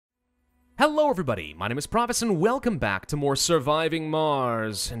Hello everybody, my name is Pravus and welcome back to more Surviving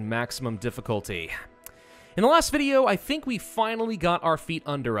Mars in maximum difficulty. In the last video, I think we finally got our feet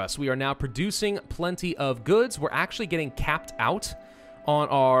under us. We are now producing plenty of goods. We're actually getting capped out on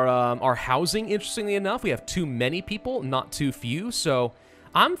our housing, interestingly enough. We have too many people, not too few, so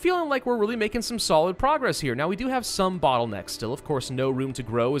I'm feeling like we're really making some solid progress here. Now, we do have some bottlenecks still. Of course, no room to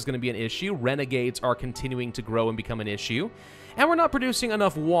grow is going to be an issue. Renegades are continuing to grow and become an issue. And we're not producing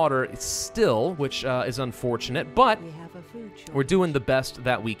enough water still, which is unfortunate, but we're doing the best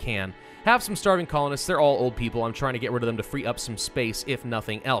that we can. Have some starving colonists. They're all old people. I'm trying to get rid of them to free up some space, if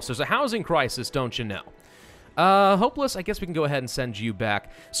nothing else. There's a housing crisis, don't you know? Hopeless, I guess we can go ahead and send you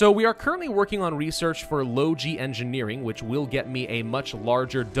back. So we are currently working on research for low-G engineering, which will get me a much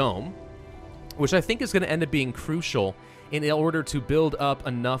larger dome, which I think is going to end up being crucial in order to build up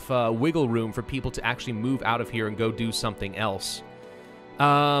enough wiggle room for people to actually move out of here and go do something else.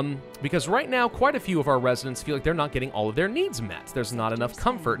 Because right now, quite a few of our residents feel like they're not getting all of their needs met. There's not enough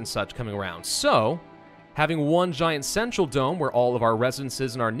comfort and such coming around. So, having one giant central dome where all of our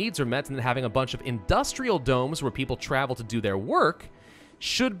residences and our needs are met, and then having a bunch of industrial domes where people travel to do their work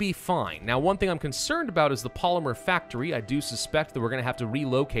should be fine. Now, one thing I'm concerned about is the polymer factory. I do suspect that we're going to have to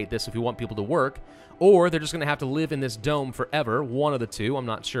relocate this if we want people to work, or they're just going to have to live in this dome forever. One of the two. I'm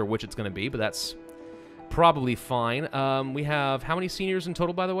not sure which it's going to be, but that's probably fine. We have how many seniors in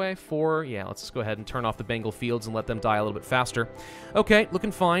total, by the way? 4? Yeah, let's just go ahead and turn off the Bengal fields and let them die a little bit faster. Okay,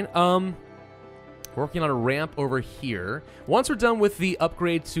 looking fine. Working on a ramp over here. Once we're done with the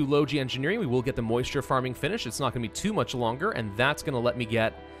upgrade to low-G engineering, we will get the moisture farming finished. It's not going to be too much longer, and that's going to let me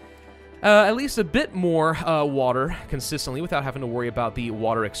get at least a bit more water consistently without having to worry about the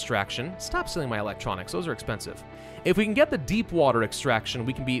water extraction. Stop selling my electronics. Those are expensive. If we can get the deep water extraction,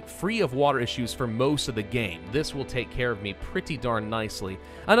 we can be free of water issues for most of the game. This will take care of me pretty darn nicely.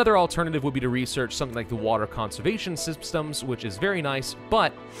 Another alternative would be to research something like the water conservation systems, which is very nice,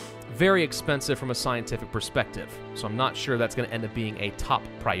 but very expensive from a scientific perspective. So I'm not sure that's going to end up being a top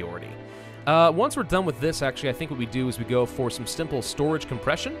priority. Once we're done with this, actually, I think what we do is we go for some simple storage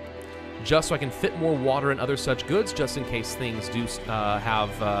compression, just so I can fit more water and other such goods, just in case things do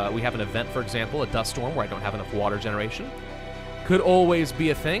we have an event, for example, a dust storm where I don't have enough water generation. Could always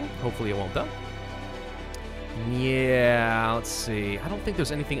be a thing. Hopefully it won't, though. Yeah, let's see. I don't think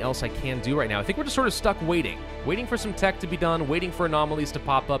there's anything else I can do right now. I think we're just sort of stuck waiting for some tech to be done, waiting for anomalies to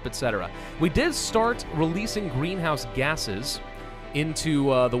pop up, etc. We did start releasing greenhouse gases into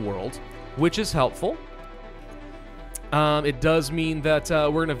the world, which is helpful. It does mean that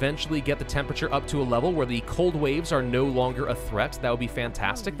we're going to eventually get the temperature up to a level where the cold waves are no longer a threat. That would be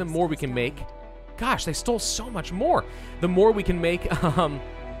fantastic. The more we can make... Gosh, they stole so much more. The more we can make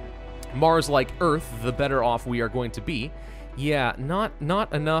Mars like Earth, the better off we are going to be. Yeah, not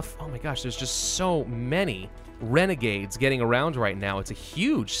enough. Oh my gosh, there's just so many renegades getting around right now. It's a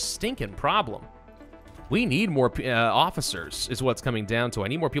huge stinking problem. We need more officers, is what's coming down to. I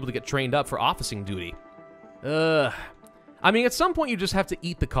need more people to get trained up for officing duty. I mean, at some point you just have to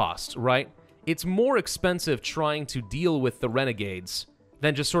eat the cost, right? It's more expensive trying to deal with the renegades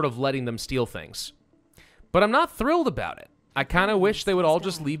than just sort of letting them steal things. But I'm not thrilled about it. I kind of wish they would all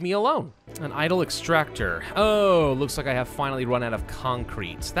just leave me alone. An idle extractor. Oh, looks like I have finally run out of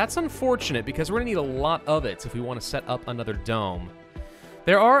concrete. That's unfortunate because we're going to need a lot of it if we want to set up another dome.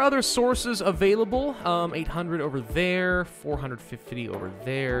 There are other sources available. 800 over there, 450 over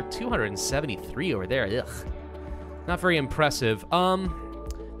there, 273 over there. Ugh. Not very impressive.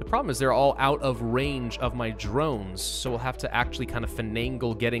 The problem is they're all out of range of my drones, so we'll have to actually kind of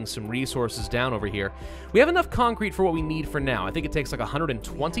finagle getting some resources down over here. We have enough concrete for what we need for now. I think it takes like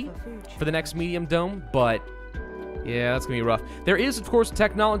 120 for the next medium dome, but yeah, that's going to be rough. There is, of course,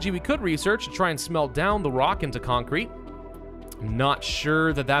 technology we could research to try and smelt down the rock into concrete. I'm not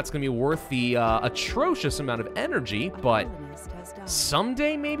sure that that's going to be worth the atrocious amount of energy, but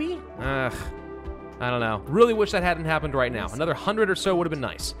someday maybe? Ugh. I don't know. Really wish that hadn't happened right now. Another 100 or so would have been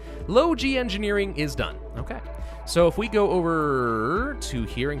nice. Low-G engineering is done. Okay. So if we go over to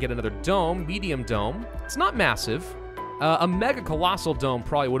here and get another dome, medium dome, it's not massive. A mega colossal dome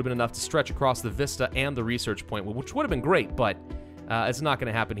probably would have been enough to stretch across the vista and the research point, which would have been great, but it's not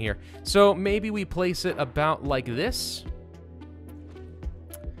going to happen here. So maybe we place it about like this.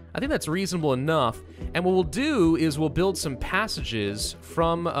 I think that's reasonable enough. And what we'll do is we'll build some passages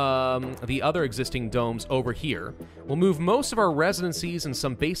from the other existing domes over here. We'll move most of our residencies and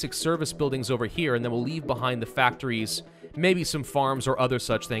some basic service buildings over here, and then we'll leave behind the factories maybe some farms or other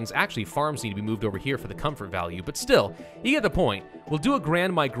such things. Actually, farms need to be moved over here for the comfort value, but still, you get the point. We'll do a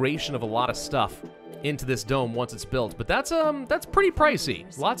grand migration of a lot of stuff into this dome once it's built, but that's pretty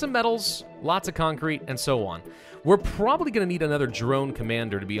pricey. Lots of metals, lots of concrete, and so on. We're probably going to need another drone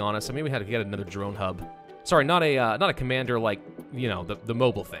commander, to be honest. I mean, we had to get another drone hub. Sorry, not a commander like, you know, the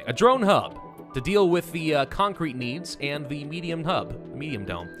mobile thing. A drone hub to deal with the concrete needs and the medium hub, the medium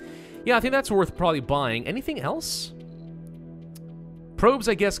dome. Yeah, I think that's worth probably buying. Anything else? Probes,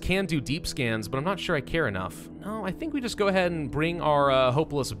 I guess, can do deep scans, but I'm not sure I care enough. No, I think we just go ahead and bring our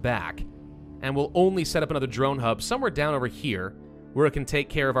Hopeless back, and we'll only set up another drone hub somewhere down over here where it can take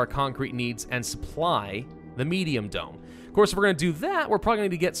care of our concrete needs and supply the medium dome. Of course, if we're going to do that, we're probably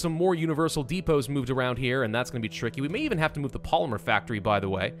going to get some more universal depots moved around here, and that's going to be tricky. We may even have to move the polymer factory, by the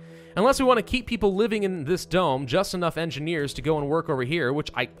way. Unless we want to keep people living in this dome, just enough engineers to go and work over here, which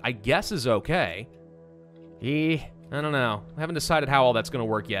I guess is okay. I don't know. I haven't decided how all that's going to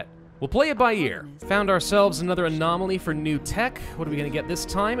work yet. We'll play it by ear. Found ourselves another anomaly for new tech. What are we going to get this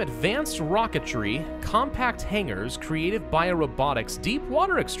time? Advanced rocketry, compact hangars, creative biorobotics, deep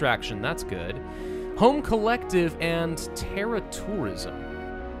water extraction. That's good. Home collective and terratourism.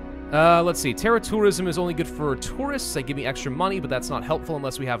 Let's see. Terratourism is only good for tourists. They give me extra money, but that's not helpful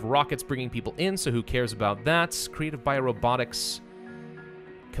unless we have rockets bringing people in, so who cares about that? Creative biorobotics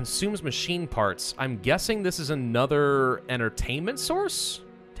consumes machine parts. I'm guessing this is another entertainment source?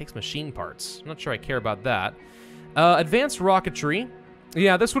 Takes machine parts. I'm not sure I care about that. Advanced rocketry.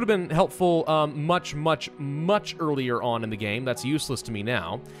 Yeah, this would have been helpful much earlier on in the game. That's useless to me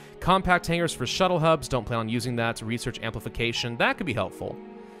now. Compact hangars for shuttle hubs. Don't plan on using that. Research amplification. That could be helpful.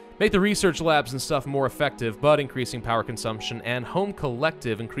 Make the research labs and stuff more effective, but increasing power consumption. And home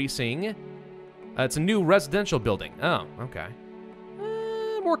collective increasing... it's a new residential building. Oh, okay.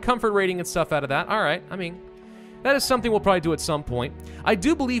 More comfort rating and stuff out of that. All right, I mean... that is something we'll probably do at some point. I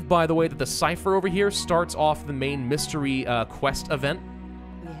do believe, by the way, that the cipher over here starts off the main mystery quest event,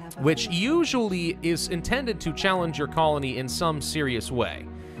 which usually is intended to challenge your colony in some serious way.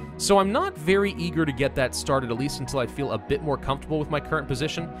 So I'm not very eager to get that started, at least until I feel a bit more comfortable with my current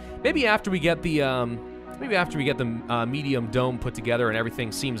position. Maybe after we get the medium dome put together and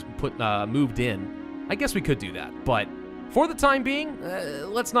everything seems moved in. I guess we could do that, but for the time being,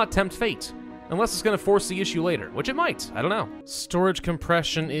 let's not tempt fate. Unless it's going to force the issue later, which it might. I don't know. Storage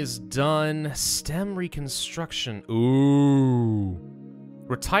compression is done. STEM reconstruction. Ooh.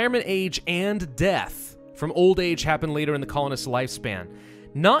 Retirement age and death from old age happen later in the colonist's lifespan.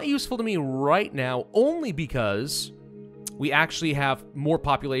 Not useful to me right now, only because we actually have more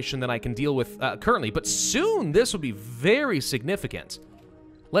population than I can deal with currently. But soon, this will be very significant.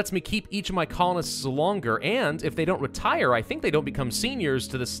 Lets me keep each of my colonists longer, and if they don't retire, I think they don't become seniors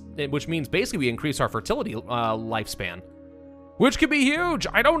to this, which means basically we increase our fertility lifespan. Which could be huge.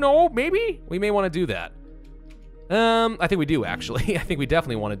 I don't know. Maybe? We may want to do that. I think we do, actually. I think we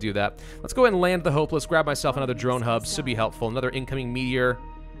definitely want to do that. Let's go ahead and land the Hopeless, grab myself another drone hub. Should be helpful. Another incoming meteor,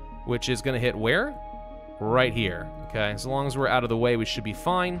 which is going to hit where? Right here. Okay, as long as we're out of the way, we should be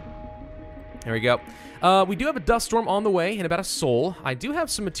fine. There we go. We do have a dust storm on the way in about a soul. I do have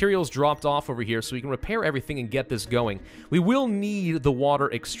some materials dropped off over here so we can repair everything and get this going. We will need the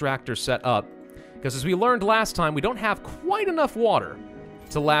water extractor set up because, as we learned last time, we don't have quite enough water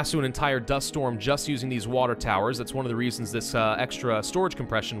to lasso an entire dust storm just using these water towers. That's one of the reasons this extra storage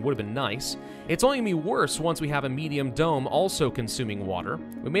compression would have been nice. It's only going to be worse once we have a medium dome also consuming water.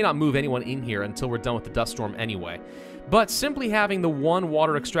 We may not move anyone in here until we're done with the dust storm anyway. But simply having the one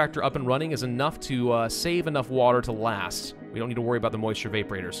water extractor up and running is enough to save enough water to last. We don't need to worry about the moisture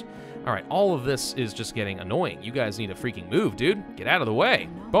vaporators. All right, all of this is just getting annoying. You guys need to freaking move, dude. Get out of the way.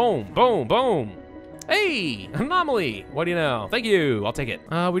 Boom, boom, boom. Hey, anomaly. What do you know? Thank you. I'll take it.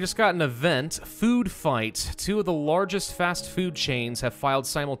 We just got an event. Food fight. Two of the largest fast food chains have filed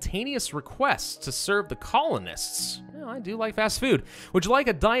simultaneous requests to serve the colonists. I do like fast food. Would you like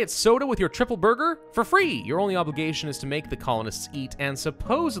a diet soda with your triple burger? For free! Your only obligation is to make the colonists eat and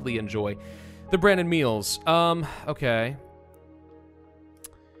supposedly enjoy the branded meals. Okay.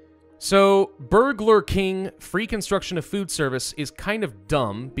 So, Burglar King free construction of food service is kind of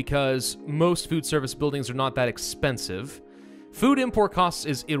dumb because most food service buildings are not that expensive. Food import costs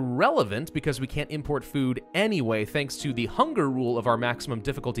is irrelevant because we can't import food anyway thanks to the hunger rule of our maximum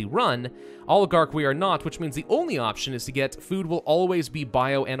difficulty run. Oligarch we are not, which means the only option is to get food will always be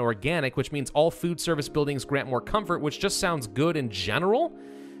bio and organic, which means all food service buildings grant more comfort, which just sounds good in general.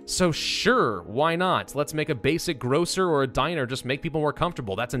 So sure, why not? Let's make a basic grocer or a diner just make people more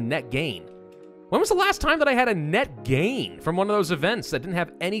comfortable. That's a net gain. When was the last time that I had a net gain from one of those events that didn't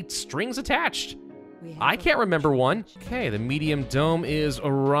have any strings attached? I can't remember one. Okay, the medium dome is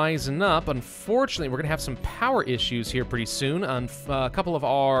rising up. Unfortunately, we're going to have some power issues here pretty soon. A couple of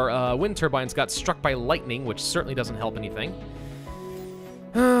our wind turbines got struck by lightning, which certainly doesn't help anything.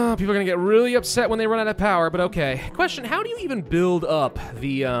 People are going to get really upset when they run out of power, but okay. Question, how do you even build up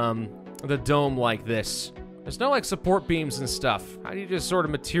the dome like this? There's no, like, support beams and stuff. How do you just sort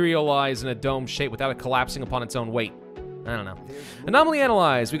of materialize in a dome shape without it collapsing upon its own weight? I don't know. Anomaly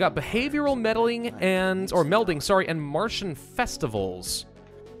analyzed. We got behavioral melding and Martian festivals.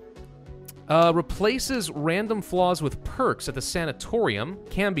 Replaces random flaws with perks at the sanatorium.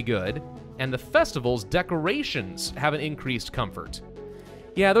 Can be good. And the festivals decorations have an increased comfort.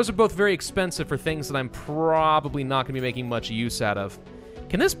 Yeah, those are both very expensive for things that I'm probably not going to be making much use out of.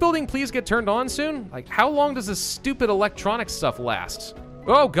 Can this building please get turned on soon? Like, how long does this stupid electronic stuff last?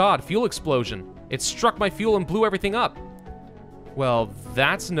 Oh god, fuel explosion. It struck my fuel and blew everything up. Well,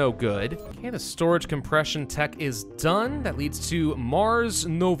 that's no good. Okay, the storage compression tech is done. That leads to Mars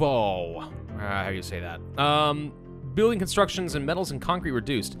Novo. How do you say that? Building constructions and metals and concrete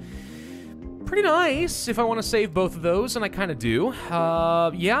reduced. Pretty nice if I want to save both of those, and I kind of do.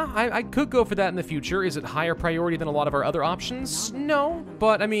 Yeah, I could go for that in the future. Is it higher priority than a lot of our other options? No,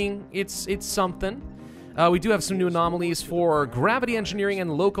 but I mean, it's something. We do have some new anomalies for gravity engineering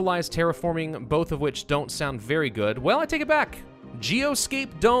and localized terraforming, both of which don't sound very good. Well, I take it back.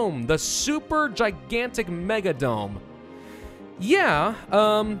 Geoscape Dome, the super gigantic mega dome. Yeah,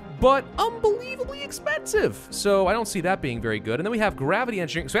 but unbelievably expensive. So I don't see that being very good. And then we have gravity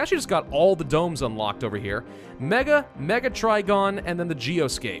engineering. So we actually just got all the domes unlocked over here. Mega Trigon, and then the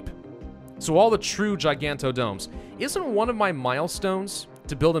Geoscape. So all the true giganto domes. Isn't one of my milestones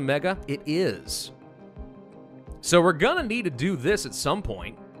to build a mega? It is. So we're gonna need to do this at some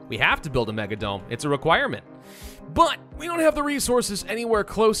point. We have to build a mega dome. It's a requirement. But we don't have the resources anywhere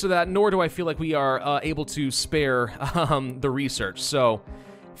close to that, nor do I feel like we are able to spare the research. So,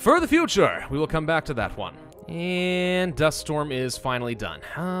 for the future, we will come back to that one. And Dust Storm is finally done.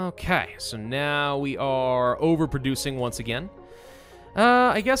 Okay, so now we are overproducing once again.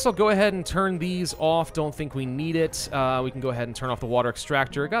 I guess I'll go ahead and turn these off. Don't think we need it. We can go ahead and turn off the water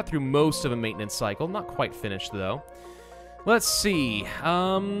extractor. I got through most of a maintenance cycle. Not quite finished, though. Let's see.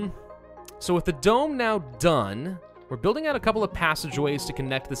 So with the dome now done, we're building out a couple of passageways to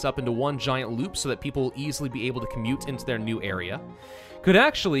connect this up into one giant loop so that people will easily be able to commute into their new area. Could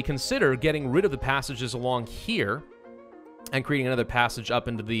actually consider getting rid of the passages along here and creating another passage up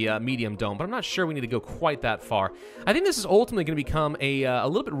into the medium dome, but I'm not sure we need to go quite that far. I think this is ultimately going to become a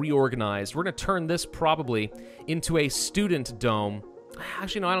little bit reorganized. We're going to turn this probably into a student dome.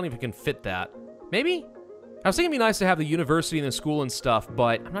 Actually, no, I don't even can fit that. Maybe? I was thinking it'd be nice to have the university and the school and stuff,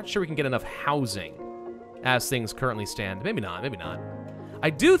 but I'm not sure we can get enough housing as things currently stand. Maybe not, maybe not.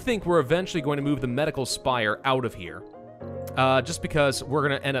 I do think we're eventually going to move the medical spire out of here, just because we're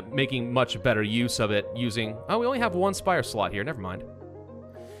going to end up making much better use of it using... Oh, we only have one spire slot here, never mind.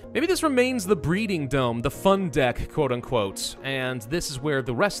 Maybe this remains the breeding dome, the fun deck, quote-unquote, and this is where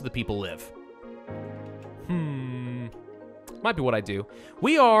the rest of the people live. Might be what I do.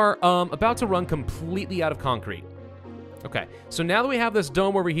 We are about to run completely out of concrete. Okay, so now that we have this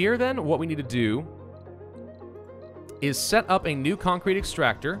dome over here, then, what we need to do is set up a new concrete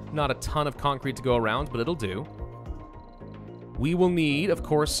extractor. Not a ton of concrete to go around, but it'll do. We will need, of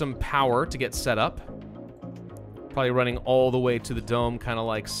course, some power to get set up. Probably running all the way to the dome, kind of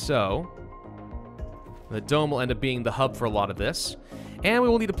like so. The dome will end up being the hub for a lot of this. And we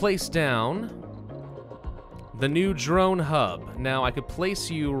will need to place down the new drone hub. Now, I could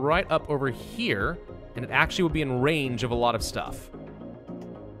place you right up over here, and it actually would be in range of a lot of stuff.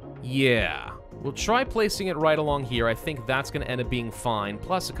 Yeah. We'll try placing it right along here. I think that's going to end up being fine.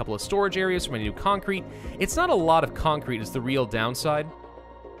 Plus a couple of storage areas for my new concrete. It's not a lot of concrete is the real downside.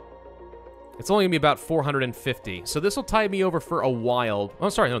 It's only going to be about 450. So this will tide me over for a while. Oh,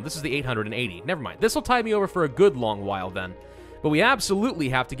 sorry, no, this is the 880. Never mind. This will tide me over for a good long while then. But we absolutely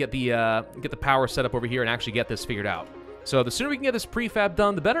have to get the power set up over here and actually get this figured out. So the sooner we can get this prefab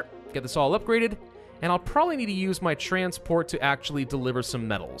done, the better. Get this all upgraded. And I'll probably need to use my transport to actually deliver some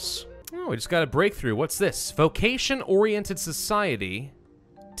metals. Oh, we just got a breakthrough. What's this? Vocation-oriented society.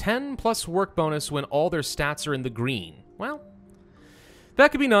 10 plus work bonus when all their stats are in the green. Well, that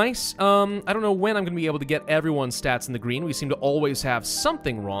could be nice. I don't know when I'm going to be able to get everyone's stats in the green. We seem to always have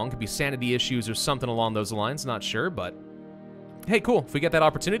something wrong. Could be sanity issues or something along those lines. Not sure, but... Hey, cool. If we get that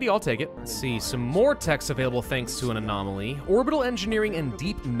opportunity, I'll take it. Let's see. Some more techs available thanks to an anomaly. Orbital engineering and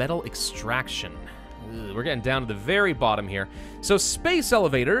deep metal extraction. We're getting down to the very bottom here. So space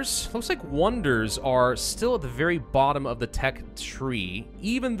elevators, looks like wonders are still at the very bottom of the tech tree,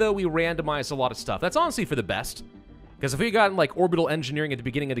 even though we randomized a lot of stuff. That's honestly for the best. Because if we had gotten, like, orbital engineering at the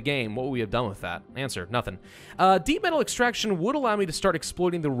beginning of the game, what would we have done with that? Answer, nothing. Deep metal extraction would allow me to start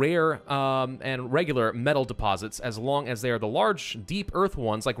exploiting the rare and regular metal deposits as long as they are the large, deep earth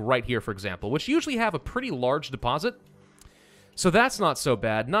ones, like right here, for example, which usually have a pretty large deposit. So that's not so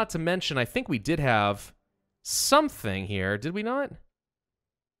bad. Not to mention, I think we did have something here, did we not?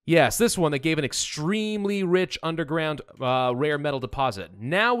 Yes, this one that gave an extremely rich underground rare metal deposit.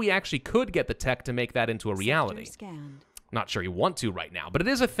 Now we actually could get the tech to make that into a reality. Not sure you want to right now, but it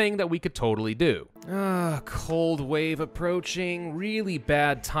is a thing that we could totally do. Cold wave approaching. Really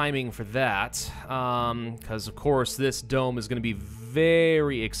bad timing for that. Because, of course, this dome is going to be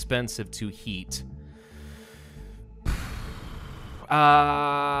very expensive to heat.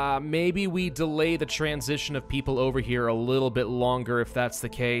 Maybe we delay the transition of people over here a little bit longer if that's the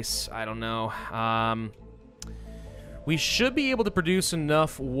case. I don't know. We should be able to produce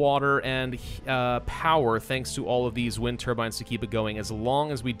enough water and power thanks to all of these wind turbines to keep it going as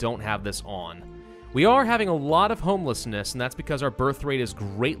long as we don't have this on. We are having a lot of homelessness, and that's because our birth rate is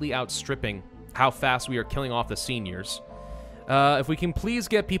greatly outstripping how fast we are killing off the seniors. If we can please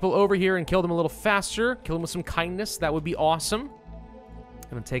get people over here and kill them a little faster, kill them with some kindness, that would be awesome.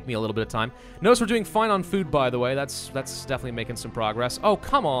 Gonna take me a little bit of time. Notice we're doing fine on food, by the way. That's definitely making some progress. Oh,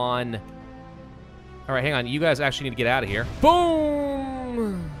 come on. All right, hang on. You guys actually need to get out of here.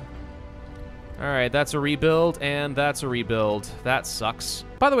 Boom! All right, that's a rebuild, and that's a rebuild. That sucks.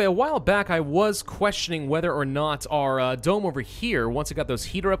 By the way, a while back, I was questioning whether or not our dome over here, once it got those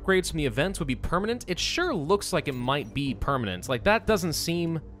heater upgrades from the events, would be permanent. It sure looks like it might be permanent. Like, that doesn't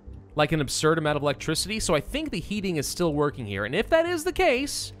seem like an absurd amount of electricity, so I think the heating is still working here. And if that is the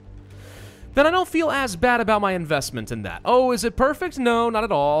case, then I don't feel as bad about my investment in that. Oh, is it perfect? No, not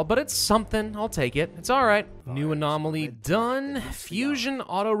at all, but it's something. I'll take it. It's all right. New anomaly done. Fusion,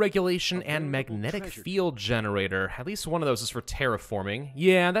 auto-regulation, and magnetic field generator. At least one of those is for terraforming.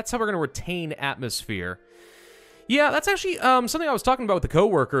 Yeah, that's how we're going to retain atmosphere. Yeah, that's actually something I was talking about with the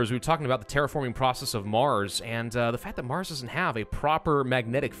coworkers. We were talking about the terraforming process of Mars, and the fact that Mars doesn't have a proper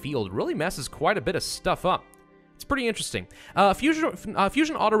magnetic field really messes quite a bit of stuff up. It's pretty interesting.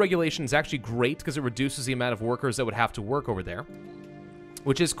 Fusion auto-regulation is actually great because it reduces the amount of workers that would have to work over there,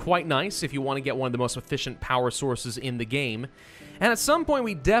 which is quite nice if you want to get one of the most efficient power sources in the game. And at some point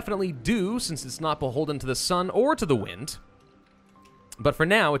we definitely do, since it's not beholden to the sun or to the wind. But for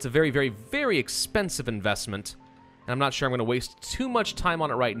now, it's a very, very, very expensive investment. And I'm not sure I'm going to waste too much time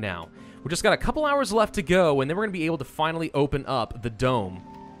on it right now. We've just got a couple hours left to go, and then we're going to be able to finally open up the dome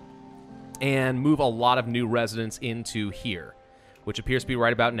and move a lot of new residents into here, which appears to be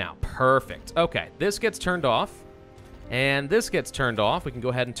right about now. Perfect. Okay, this gets turned off, and this gets turned off. We can go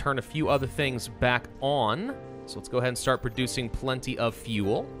ahead and turn a few other things back on. So let's go ahead and start producing plenty of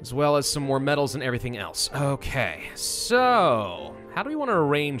fuel, as well as some more metals and everything else. Okay, so how do we want to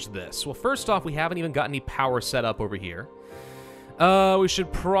arrange this? Well, first off, we haven't even got any power set up over here. We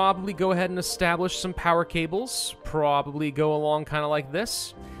should probably go ahead and establish some power cables. Probably go along kind of like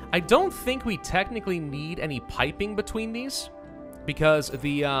this. I don't think we technically need any piping between these, because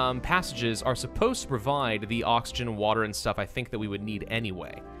the passages are supposed to provide the oxygen, water, and stuff I think that we would need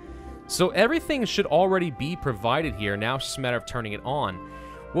anyway. So everything should already be provided here. Now it's just a matter of turning it on.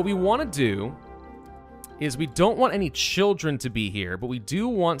 What we want to do is we don't want any children to be here, but we do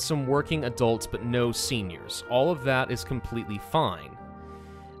want some working adults, but no seniors. All of that is completely fine.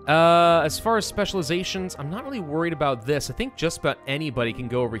 As far as specializations, I'm not really worried about this. I think just about anybody can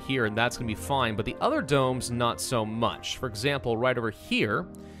go over here, and that's going to be fine, but the other domes, not so much. For example, right over here,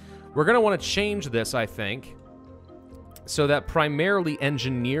 we're going to want to change this, I think, so that primarily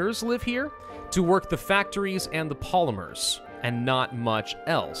engineers live here to work the factories and the polymers, and not much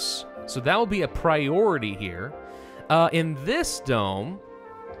else. So that will be a priority here. In this dome,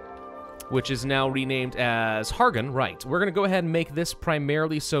 which is now renamed as Hargan, right, we're going to go ahead and make this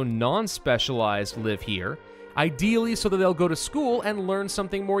primarily so non-specialized live here, ideally so that they'll go to school and learn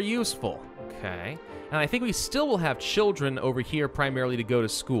something more useful. Okay, and I think we still will have children over here primarily to go to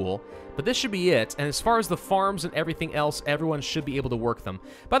school, but this should be it. And as far as the farms and everything else, everyone should be able to work them.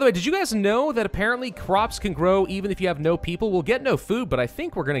 By the way, did you guys know that apparently crops can grow even if you have no people? We'll get no food, but I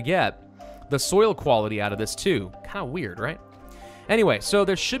think we're going to get the soil quality out of this too. Kind of weird, right? Anyway, so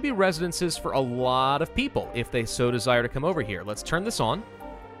there should be residences for a lot of people if they so desire to come over here. Let's turn this on.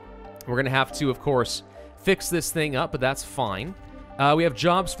 We're going to have to, of course, fix this thing up, but that's fine. We have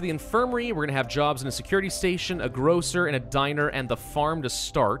jobs for the infirmary. We're going to have jobs in a security station, a grocer, and a diner, and the farm to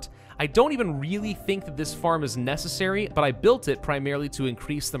start. I don't even really think that this farm is necessary, but I built it primarily to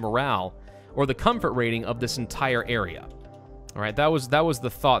increase the morale or the comfort rating of this entire area. All right, that was the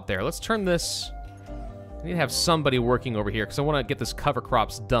thought there. Let's turn this... I need to have somebody working over here because I want to get this cover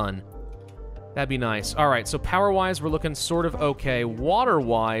crops done. That'd be nice. All right, so power-wise, we're looking sort of okay.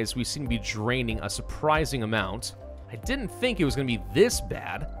 Water-wise, we seem to be draining a surprising amount. I didn't think it was going to be this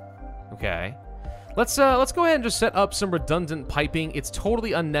bad. Okay. Let's go ahead and just set up some redundant piping. It's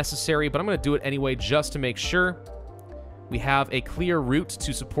totally unnecessary, but I'm going to do it anyway just to make sure we have a clear route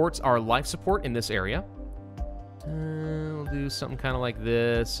to support our life support in this area. We'll do something kind of like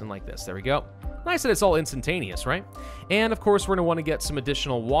this and like this. There we go. Nice that it's all instantaneous, right? And, of course, we're going to want to get some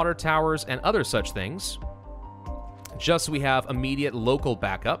additional water towers and other such things, just so we have immediate local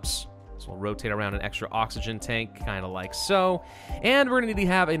backups. So we'll rotate around an extra oxygen tank, kind of like so. And we're going to need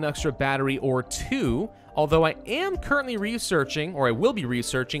to have an extra battery or two, although I am currently researching, or I will be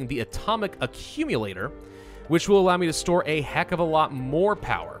researching, the atomic accumulator, which will allow me to store a heck of a lot more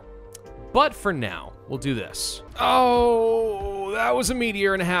power. But for now, we'll do this. Oh, that was a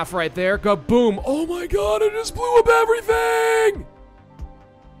meteor and a half right there. Kaboom. Oh my god, I just blew up everything!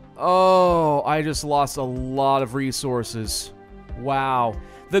 Oh, I just lost a lot of resources. Wow.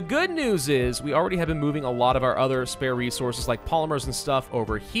 The good news is we already have been moving a lot of our other spare resources like polymers and stuff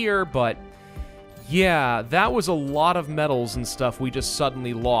over here, but yeah, that was a lot of metals and stuff we just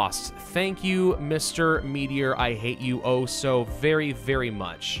suddenly lost. Thank you, Mr. Meteor. I hate you oh so very, very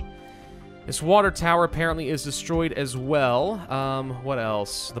much. This water tower apparently is destroyed as well. What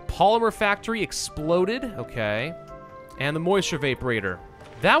else? The polymer factory exploded. Okay. And the moisture vaporator.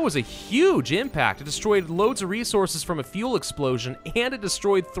 That was a huge impact. It destroyed loads of resources from a fuel explosion, and it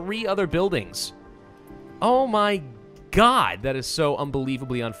destroyed 3 other buildings. Oh my god, that is so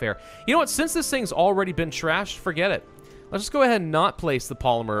unbelievably unfair. You know what? Since this thing's already been trashed, forget it. Let's just go ahead and not place the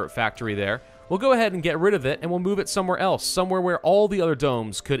polymer factory there. We'll go ahead and get rid of it, and we'll move it somewhere else, somewhere where all the other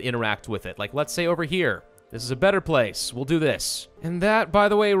domes could interact with it. Like, let's say over here. This is a better place. We'll do this. And that, by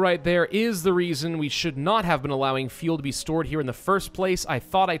the way, right there is the reason we should not have been allowing fuel to be stored here in the first place. I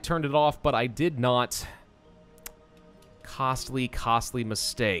thought I turned it off, but I did not. Costly, costly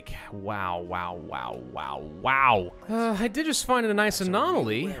mistake. Wow, wow, wow, wow, wow. I did just find a nice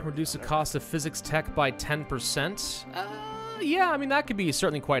anomaly. Reduce the cost of physics tech by 10%. Yeah, I mean, that could be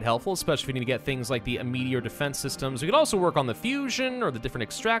certainly quite helpful, especially if you need to get things like the meteor defense systems. We could also work on the fusion or the different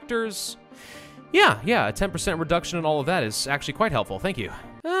extractors. Yeah, a 10% reduction in all of that is actually quite helpful. Thank you.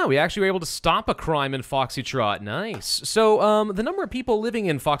 We actually were able to stop a crime in Foxytrot. Nice. So, the number of people living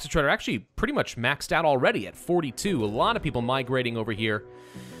in Foxytrot are actually pretty much maxed out already at 42. A lot of people migrating over here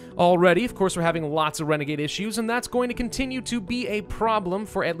already. Of course, we're having lots of renegade issues, and that's going to continue to be a problem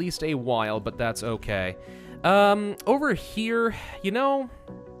for at least a while, but that's okay. Over here, you know,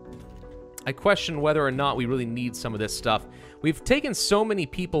 I question whether or not we really need some of this stuff. We've taken so many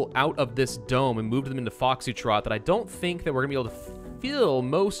people out of this dome and moved them into Foxytrot that I don't think that we're going to be able to fill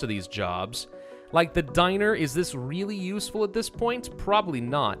most of these jobs. Like the diner, is this really useful at this point? Probably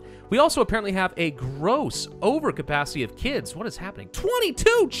not. We also apparently have a gross overcapacity of kids. What is happening?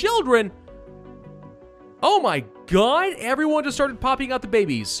 22 children! Oh my god, everyone just started popping out the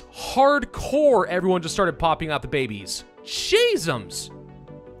babies. Hardcore, everyone just started popping out the babies. Jeezums!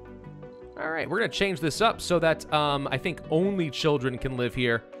 Alright, we're gonna change this up so that, I think only children can live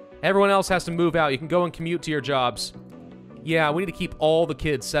here. Everyone else has to move out. You can go and commute to your jobs. Yeah, we need to keep all the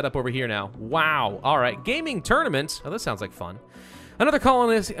kids set up over here now. Wow. Alright, gaming tournament. Oh, this sounds like fun. Another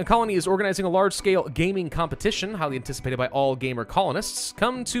colony is organizing a large-scale gaming competition, highly anticipated by all gamer colonists.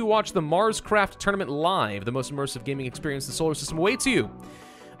 Come to watch the Marscraft tournament live. The most immersive gaming experience in the solar system awaits you.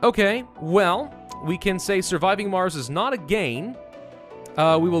 Okay, well, we can say surviving Mars is not a gain.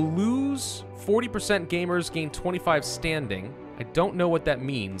 We will lose 40% gamers, gain 25 standing. I don't know what that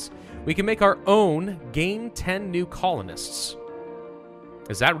means. We can make our own, gain 10 new colonists.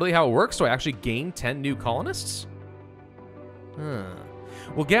 Is that really how it works? Do I actually gain 10 new colonists?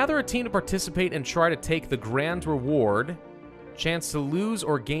 We'll gather a team to participate and try to take the grand reward. Chance to lose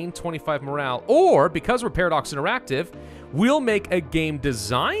or gain 25 morale. Or, because we're Paradox Interactive, we'll make a game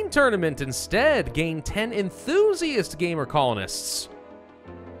design tournament instead. Gain 10 enthusiast gamer colonists.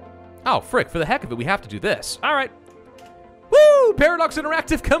 Oh, frick, for the heck of it, we have to do this. All right. Woo! Paradox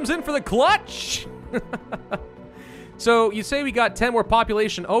Interactive comes in for the clutch! So, you say we got 10 more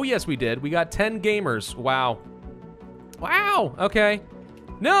population. Oh, yes, we did. We got 10 gamers. Wow. Wow, okay.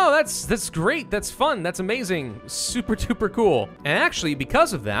 No, that's great. That's fun. That's amazing. Super duper cool. And actually,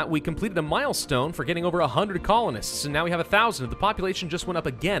 because of that, we completed a milestone for getting over 100 colonists, and now we have 1,000. The population just went up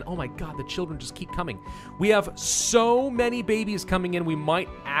again. Oh my god, the children just keep coming. We have so many babies coming in, we might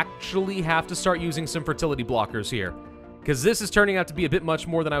actually have to start using some fertility blockers here, because this is turning out to be a bit much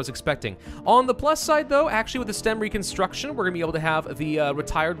more than I was expecting. On the plus side, though, actually with the STEM reconstruction, we're going to be able to have the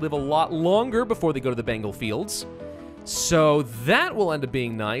retired live a lot longer before they go to the Bengal fields. So that will end up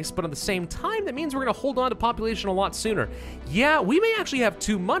being nice, but at the same time, that means we're going to hold on to population a lot sooner. Yeah, we may actually have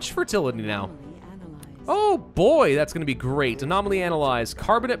too much fertility now. Oh boy, that's going to be great. Anomaly analyzed,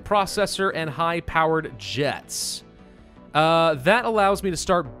 carbonate processor, and high-powered jets. That allows me to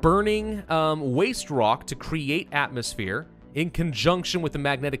start burning waste rock to create atmosphere in conjunction with the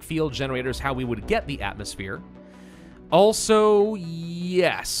magnetic field generators, how we would get the atmosphere. Also,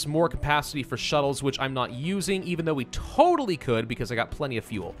 yes, more capacity for shuttles, which I'm not using, even though we totally could because I got plenty of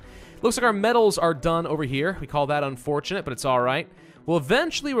fuel. Looks like our metals are done over here. We call that unfortunate, but it's all right. We'll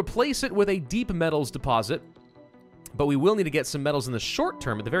eventually replace it with a deep metals deposit, but we will need to get some metals in the short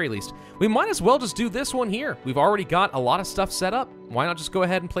term at the very least. We might as well just do this one here. We've already got a lot of stuff set up. Why not just go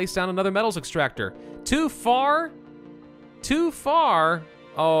ahead and place down another metals extractor? Too far? Too far?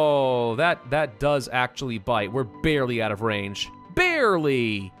 Oh, that does actually bite. We're barely out of range.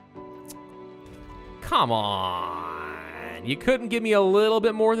 Barely! Come on. You couldn't give me a little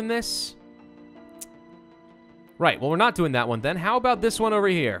bit more than this? Right, well, we're not doing that one then. How about this one over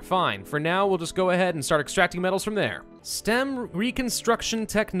here? Fine. For now, we'll just go ahead and start extracting metals from there. STEM reconstruction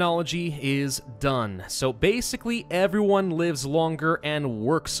technology is done. So basically, everyone lives longer and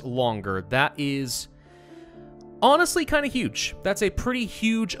works longer. That is honestly kind of huge. That's a pretty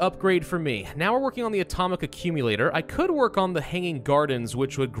huge upgrade for me. Now we're working on the atomic accumulator. I could work on the hanging gardens,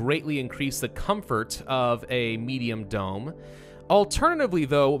 which would greatly increase the comfort of a medium dome. Alternatively,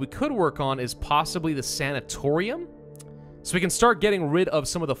 though, what we could work on is possibly the sanatorium. So we can start getting rid of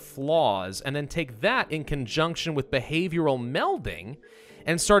some of the flaws and then take that in conjunction with behavioral melding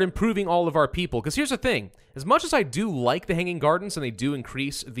and start improving all of our people. Because here's the thing. As much as I do like the hanging gardens and they do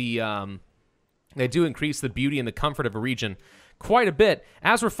increase the beauty and the comfort of a region quite a bit,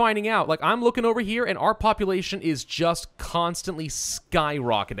 as we're finding out, like I'm looking over here and our population is just constantly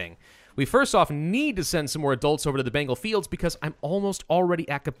skyrocketing. We first off need to send some more adults over to the Bengal fields because I'm almost already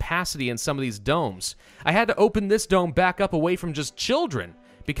at capacity in some of these domes. I had to open this dome back up away from just children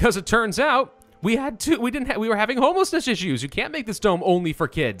because it turns out we were having homelessness issues. You can't make this dome only for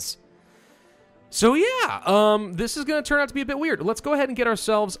kids. So yeah, this is going to turn out to be a bit weird. Let's go ahead and get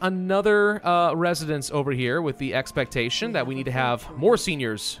ourselves another residence over here with the expectation that we need to have more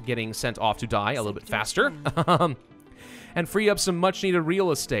seniors getting sent off to die a little bit faster. And free up some much-needed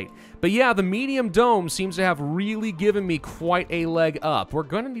real estate. But yeah, the medium dome seems to have really given me quite a leg up. We're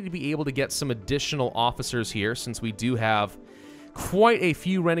going to need to be able to get some additional officers here since we do have quite a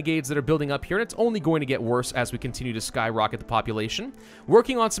few renegades that are building up here, and it's only going to get worse as we continue to skyrocket the population.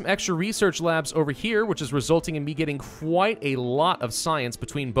 Working on some extra research labs over here, which is resulting in me getting quite a lot of science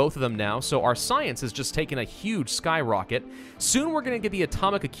between both of them now, so our science has just taken a huge skyrocket. Soon we're going to get the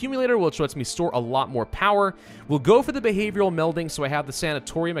atomic accumulator, which lets me store a lot more power. We'll go for the behavioral melding, so I have the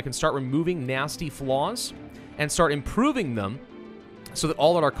sanatorium. I can start removing nasty flaws and start improving them so that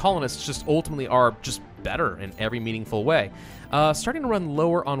all of our colonists just ultimately are just better in every meaningful way. Starting to run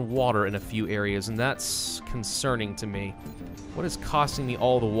lower on water in a few areas, and that's concerning to me. What is costing me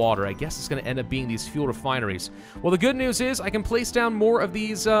all the water? I guess it's going to end up being these fuel refineries. Well, the good news is I can place down more of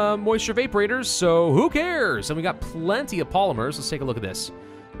these moisture vaporators, so who cares? And we got plenty of polymers. Let's take a look at this.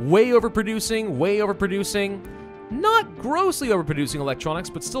 Way overproducing, way overproducing. Not grossly overproducing electronics,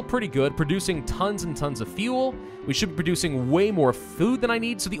 but still pretty good. Producing tons and tons of fuel. We should be producing way more food than I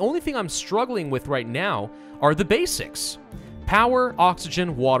need, so the only thing I'm struggling with right now are the basics. Power,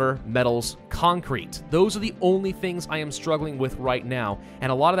 oxygen, water, metals, concrete. Those are the only things I am struggling with right now, and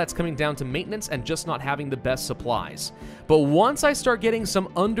a lot of that's coming down to maintenance and just not having the best supplies. But once I start getting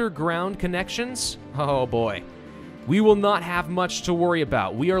some underground connections, oh boy, we will not have much to worry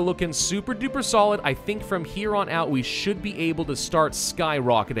about. We are looking super duper solid. I think from here on out, we should be able to start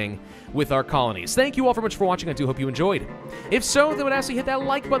skyrocketing with our colonies. Thank you all very much for watching. I do hope you enjoyed. If so, then I would ask you to hit that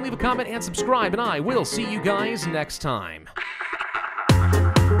like button, leave a comment, and subscribe, and I will see you guys next time.